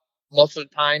most of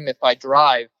the time, if I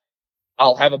drive,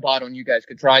 I'll have a bottle and you guys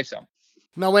could try some.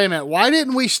 Now, wait a minute. Why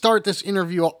didn't we start this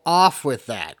interview off with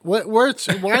that? Why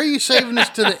are you saving this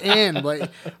to the end? But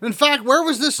in fact, where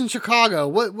was this in Chicago?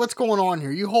 What's going on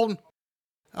here? You holding?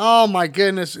 Oh my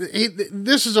goodness!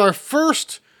 This is our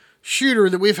first shooter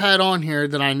that we've had on here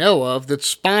that I know of that's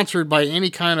sponsored by any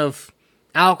kind of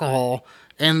alcohol,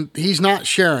 and he's not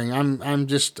sharing.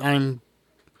 I'm.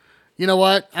 You know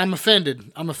what? I'm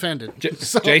offended.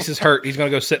 Jace is hurt. He's going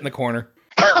to go sit in the corner.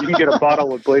 You can get a bottle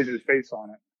with Blaize's face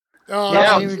on it. Oh,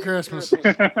 Yeah. Merry Christmas.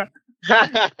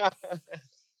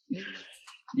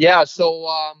 Yeah.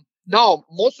 So, no,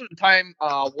 most of the time,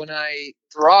 when I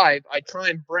drive, I try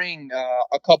and bring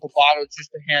a couple bottles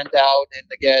just to hand out and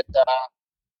to get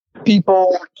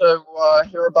people to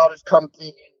hear about his company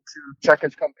and to check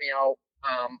his company out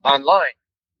online.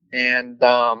 And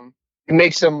he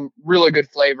makes some really good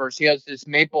flavors. He has this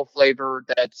maple flavor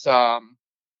that's,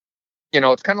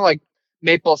 it's kind of like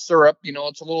maple syrup.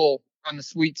 It's a little on the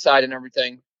sweet side and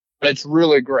everything, but it's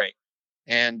really great.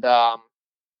 And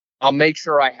I'll make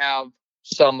sure I have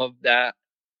some of that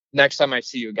next time I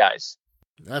see you guys.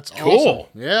 That's cool.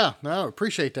 Awesome. Yeah, no,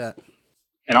 appreciate that.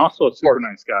 And also a super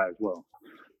nice guy as well.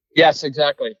 Yes,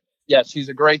 exactly. Yes, he's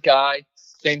a great guy.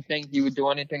 Same thing. He would do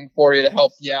anything for you to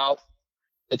help you out.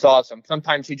 It's awesome.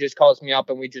 Sometimes he just calls me up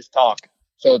and we just talk.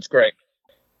 So it's great.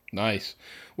 Nice.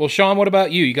 Well, Shawn, what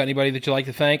about you? You got anybody that you like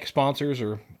to thank, sponsors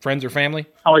or friends or family?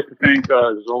 I like to thank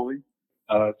Zoli,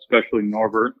 especially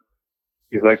Norbert.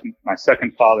 He's like my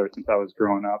second father since I was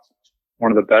growing up.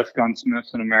 One of the best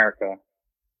gunsmiths in America.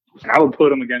 And I would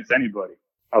put him against anybody.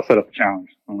 I'll set up a challenge.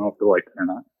 I don't know if they like it or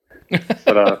not.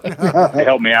 But they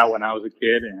helped me out when I was a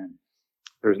kid, and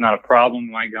there's not a problem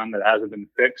with my gun that hasn't been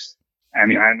fixed. I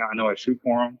mean, I know I shoot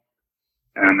for him,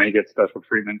 and I may get special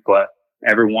treatment, but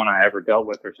everyone I ever dealt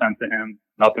with or sent to him,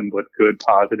 nothing but good,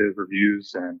 positive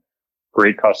reviews and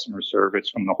great customer service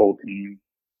from the whole team.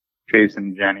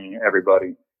 Jason, Jenny,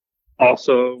 everybody.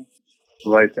 Also, I'd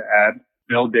like to add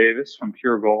Bill Davis from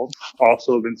Pure Gold.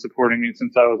 Also been supporting me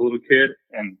since I was a little kid,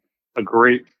 and a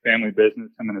great family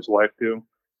business him and his wife do.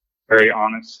 Very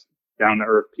honest,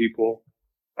 down-to-earth people.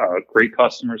 Great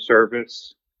customer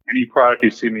service. Any product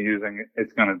you see me using, it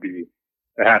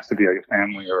has to be like a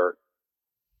family or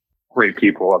great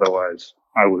people. Otherwise,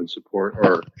 I would support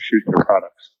or shoot their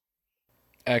products.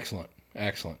 Excellent.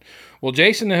 Well,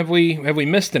 Jason, have we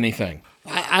missed anything?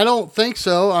 I don't think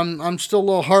so. I'm still a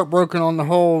little heartbroken on the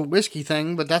whole whiskey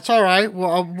thing, but that's all right.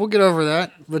 We'll get over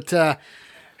that. But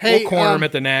hey, We'll corner him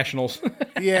at the Nationals.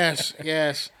 yes.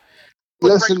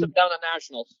 We'll Listen, break them down to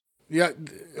nationals. Yeah,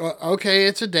 okay,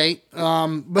 it's a date.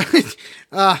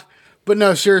 But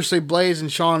no, seriously, Blaize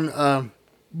and Shawn,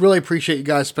 really appreciate you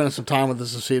guys spending some time with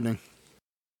us this evening.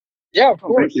 Yeah, of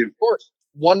course. Thank you. Of course.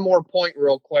 One more point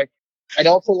real quick. I'd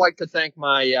also like to thank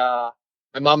my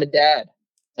my mom and dad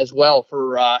as well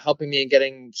for helping me in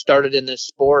getting started in this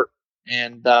sport,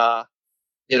 and for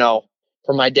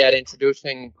my dad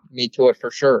introducing me to it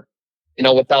for sure.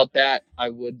 Without that,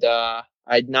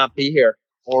 I'd not be here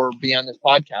or be on this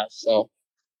podcast. So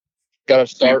got to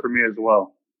Same start for me as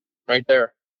well. right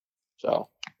there. So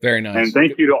Very nice. And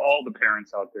thank you to all the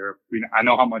parents out there. I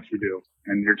know how much you do,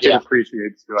 and your kid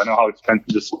appreciates you. I know how expensive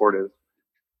this sport is,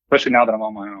 especially now that I'm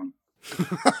on my own.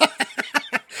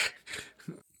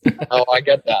 Oh, I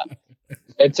get that.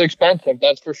 It's expensive,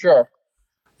 that's for sure.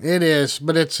 It is,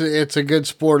 but it's a good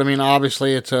sport. I mean,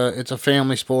 obviously, it's a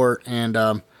family sport, and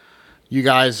you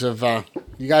guys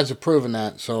have proven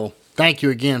that. So thank you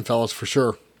again, fellas, for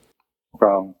sure. No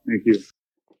problem. Thank you.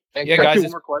 Thank Yeah, you. guys,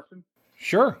 One more question.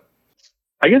 Sure.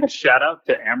 I give a shout out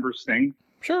to Amber Singh.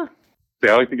 Sure.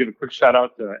 I like to give a quick shout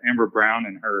out to Amber Brown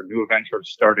and her new adventure of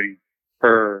starting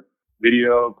her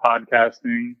video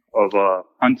podcasting of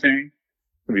hunting,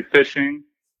 maybe fishing,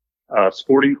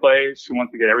 sporting clays. She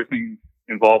wants to get everything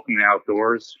involved in the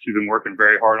outdoors. She's been working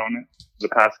very hard on it the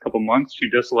past couple months. She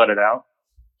just let it out.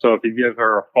 So if you give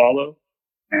her a follow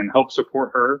and help support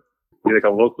her, be like a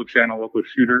local channel, local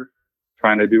shooter,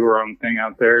 trying to do her own thing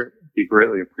out there, be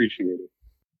greatly appreciated.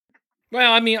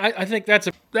 Well, I mean, I think that's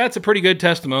a pretty good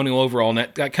testimonial overall, and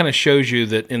that kind of shows you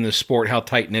that in this sport how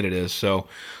tight knit it is. So,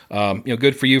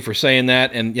 good for you for saying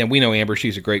that. And we know Amber;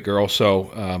 she's a great girl. So,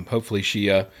 hopefully, she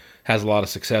has a lot of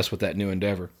success with that new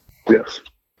endeavor. Yes.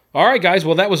 All right, guys.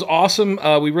 Well, that was awesome.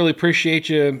 We really appreciate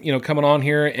you, coming on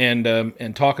here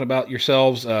and talking about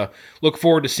yourselves. Look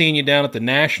forward to seeing you down at the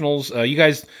Nationals. You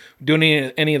guys doing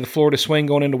any of the Florida swing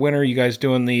going into winter? You guys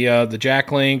doing the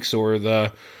Jack Links or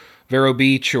the Vero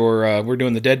Beach, or we're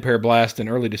doing the Dead Pear Blast in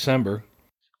early December?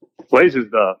 Blaize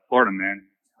is the Florida man.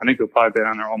 I think he'll probably be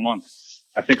down there all month.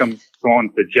 I think I'm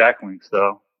going to Jack Links,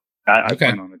 though. I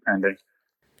plan on attending.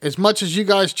 As much as you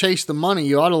guys chase the money,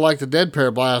 you ought to like the Dead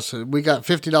Pear Blast. We got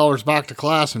 $50 back to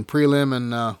class in prelim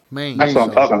in Maine. That's what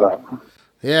I'm talking about.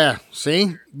 Yeah,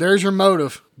 see? There's your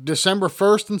motive. December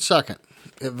 1st and 2nd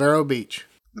at Vero Beach.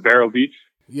 Vero Beach?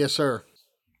 Yes, sir.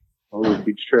 Oh,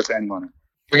 beach trip and money.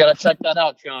 We got to check that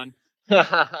out, Shawn.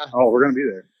 Oh, we're going to be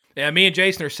there. Yeah, me and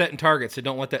Jason are setting targets, so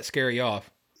don't let that scare you off.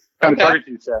 What kind of targets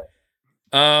you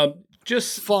set?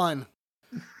 Just Fun.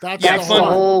 That's Yeah, the fun.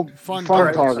 whole fun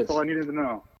target. That's all I needed to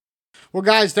know. Well,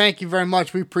 guys, thank you very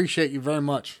much. We appreciate you very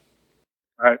much.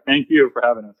 All right. Thank you for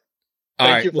having us. all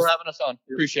Thank right. you for having us on.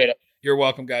 Appreciate it. You're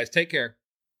welcome, guys. Take care.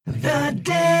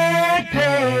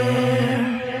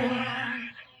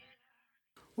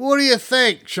 What do you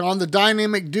think, Shawn? The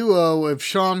dynamic duo of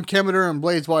Shawn Kemeter and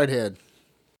Blaize Whitehead.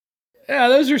 Yeah,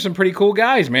 those are some pretty cool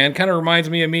guys, man. Kind of reminds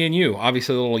me of me and you.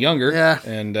 Obviously, a little younger. Yeah.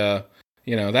 And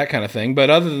that kind of thing. But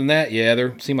other than that, yeah,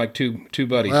 they seem like two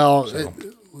buddies. Well, so.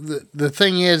 the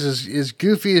thing is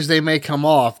goofy as they may come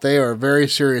off, they are very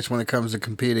serious when it comes to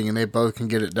competing, and they both can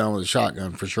get it done with a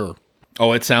shotgun for sure.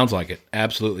 Oh, it sounds like it.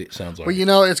 Absolutely, it sounds like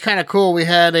Well, it. it's kind of cool. We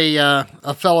had a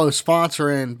fellow sponsor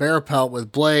in Bear Pelt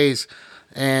with Blaize,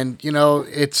 and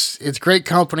it's great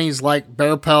companies like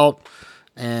Bear Pelt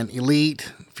and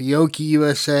Elite, Fiocchi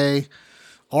USA,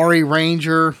 RE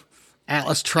Ranger,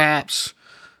 Atlas Traps,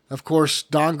 of course,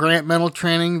 Don Grant Mental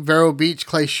Training, Vero Beach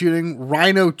Clay Shooting,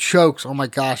 Rhino Chokes. Oh my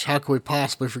gosh, how could we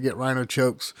possibly forget Rhino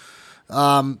Chokes?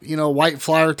 White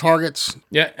Flyer Targets.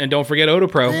 Yeah, and don't forget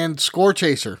Otopro. And Score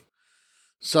Chaser.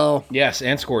 So Yes,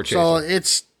 and Score Chaser. So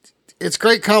it's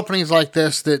great companies like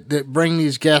this that bring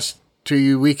these guests to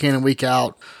you week in and week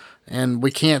out, and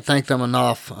we can't thank them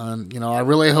enough. I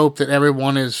really hope that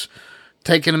everyone is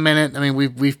taking a minute. I mean,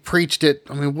 we've preached it.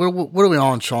 I mean, what are we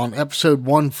on, Shawn? Episode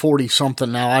 140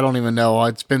 something now. I don't even know.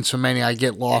 It's been so many, I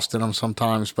get lost in them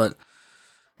sometimes. But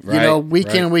week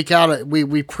in and week out,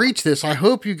 we preach this. I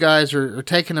hope you guys are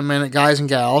taking a minute, guys and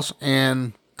gals,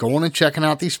 and going and checking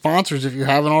out these sponsors if you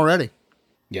haven't already.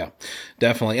 Yeah,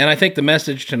 definitely. And I think the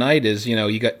message tonight is,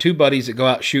 you got two buddies that go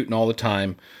out shooting all the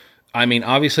time. I mean,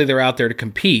 obviously they're out there to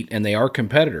compete, and they are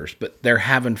competitors, but they're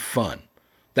having fun.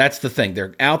 That's the thing.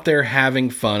 They're out there having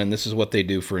fun, and this is what they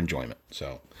do for enjoyment.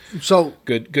 So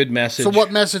good message. So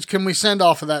what message can we send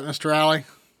off of that, Mr. Alley?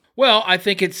 Well, I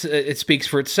think it speaks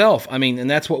for itself. I mean, and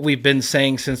that's what we've been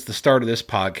saying since the start of this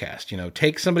podcast. You know,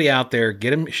 take somebody out there, get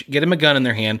them a gun in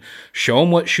their hand, show them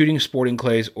what shooting sporting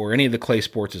clays or any of the clay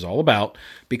sports is all about,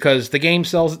 because the game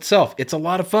sells itself. It's a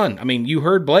lot of fun. I mean, you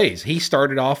heard Blaize. He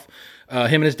started off him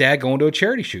and his dad going to a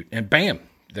charity shoot, and bam,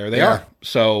 there they are.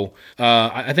 So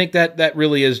I think that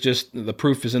really is just the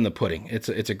proof is in the pudding. It's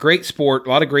a great sport, a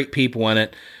lot of great people in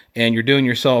it. And you're doing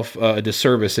yourself a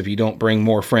disservice if you don't bring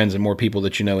more friends and more people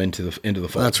that you know into the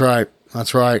fold. That's right.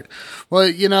 That's right. Well,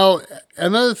 you know,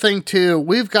 another thing too,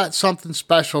 we've got something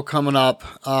special coming up.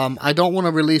 I don't want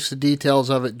to release the details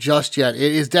of it just yet. It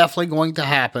is definitely going to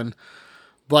happen,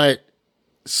 but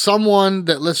someone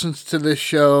that listens to this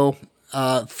show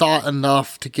thought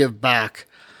enough to give back,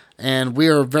 and we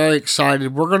are very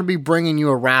excited. We're going to be bringing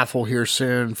you a raffle here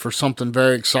soon for something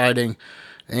very exciting,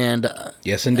 and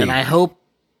yes, indeed. And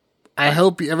I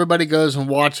hope everybody goes and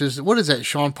watches. What is that,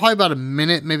 Shawn? Probably about a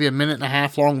minute, maybe a minute and a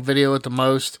half long video at the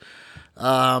most.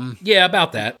 Yeah,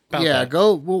 about that.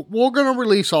 Go. We're going to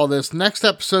release all this. Next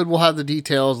episode, we'll have the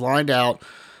details lined out.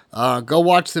 Go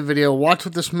watch the video. Watch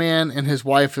what this man and his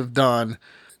wife have done.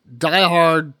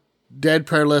 Diehard Dead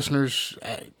Prayer listeners,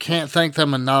 can't thank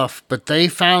them enough. But they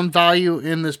found value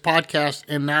in this podcast,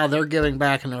 and now they're giving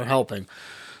back and they're helping.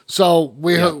 So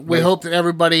we hope that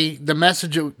everybody, the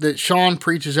message that Shawn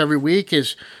preaches every week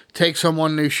is take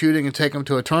someone new shooting and take them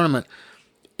to a tournament.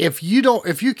 If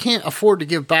you can't afford to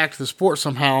give back to the sport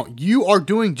somehow, you are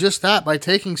doing just that by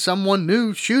taking someone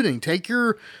new shooting. Take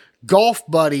your golf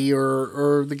buddy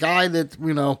or the guy that,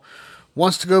 you know,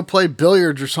 wants to go play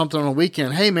billiards or something on a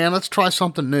weekend. Hey man, let's try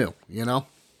something new, you know?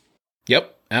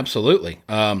 Yep, absolutely.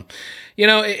 You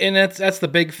know, and that's the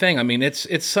big thing. I mean,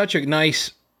 it's such a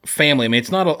nice family. I mean,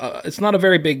 it's not a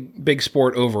very big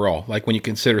sport overall, like when you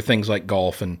consider things like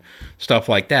golf and stuff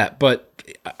like that. But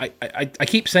I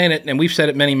keep saying it, and we've said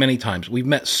it many times. We've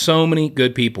met so many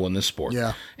good people in this sport,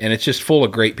 and it's just full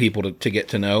of great people to get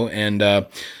to know. And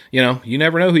you know, you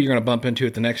never know who you're going to bump into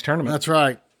at the next tournament.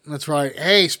 That's right.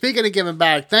 Hey, speaking of giving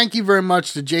back, thank you very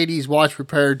much to JD's Watch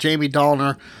Repair, Jamie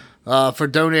Dollner, for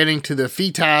donating to the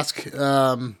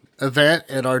FETASC event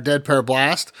at our Dead Pair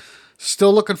Blast.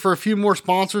 Still looking for a few more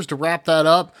sponsors to wrap that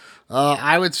up.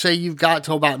 I would say you've got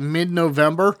till about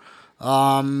mid-November.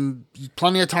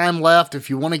 Plenty of time left. If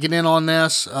you want to get in on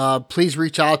this, please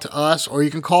reach out to us, or you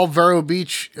can call Vero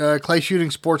Beach Clay Shooting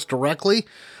Sports directly.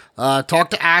 Talk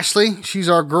to Ashley. She's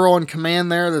our girl in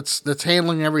command there that's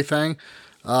handling everything.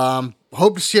 Hope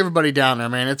to see everybody down there,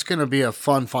 man. It's going to be a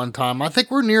fun time. I think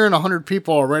we're nearing 100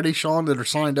 people already, Shawn, that are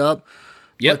signed up.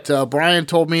 Yep. But Brian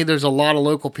told me there's a lot of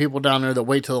local people down there that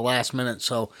wait till the last minute.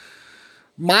 So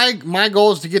my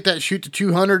goal is to get that shoot to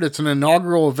 200. It's an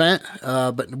inaugural event,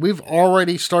 but we've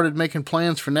already started making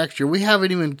plans for next year. We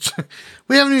haven't even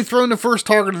thrown the first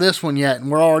target of this one yet, and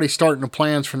we're already starting the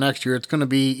plans for next year. It's going to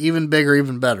be even bigger,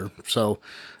 even better. So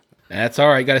that's all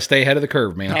right. Got to stay ahead of the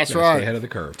curve, man. That's right. Stay ahead of the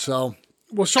curve. So,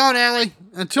 well, Shawn Alley,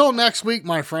 until next week,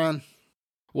 my friend.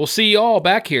 We'll see you all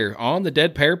back here on the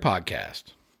Dead Pair Podcast.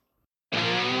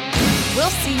 We'll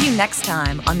see you next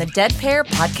time on the Dead Pair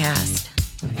Podcast.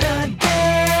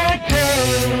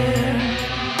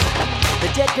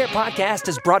 The Dead Pair Podcast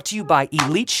is brought to you by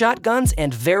Elite Shotguns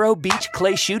and Vero Beach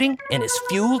Clay Shooting and is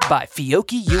fueled by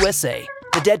Fiocchi USA.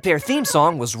 The Dead Pair theme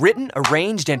song was written,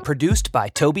 arranged, and produced by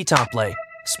Toby Tomplay.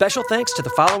 Special thanks to the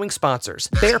following sponsors: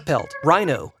 Bear Pelt,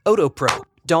 Rhino, Oto Pro,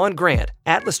 Dawn Grant,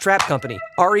 Atlas Trap Company,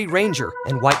 RE Ranger,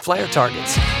 and White Flyer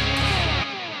Targets.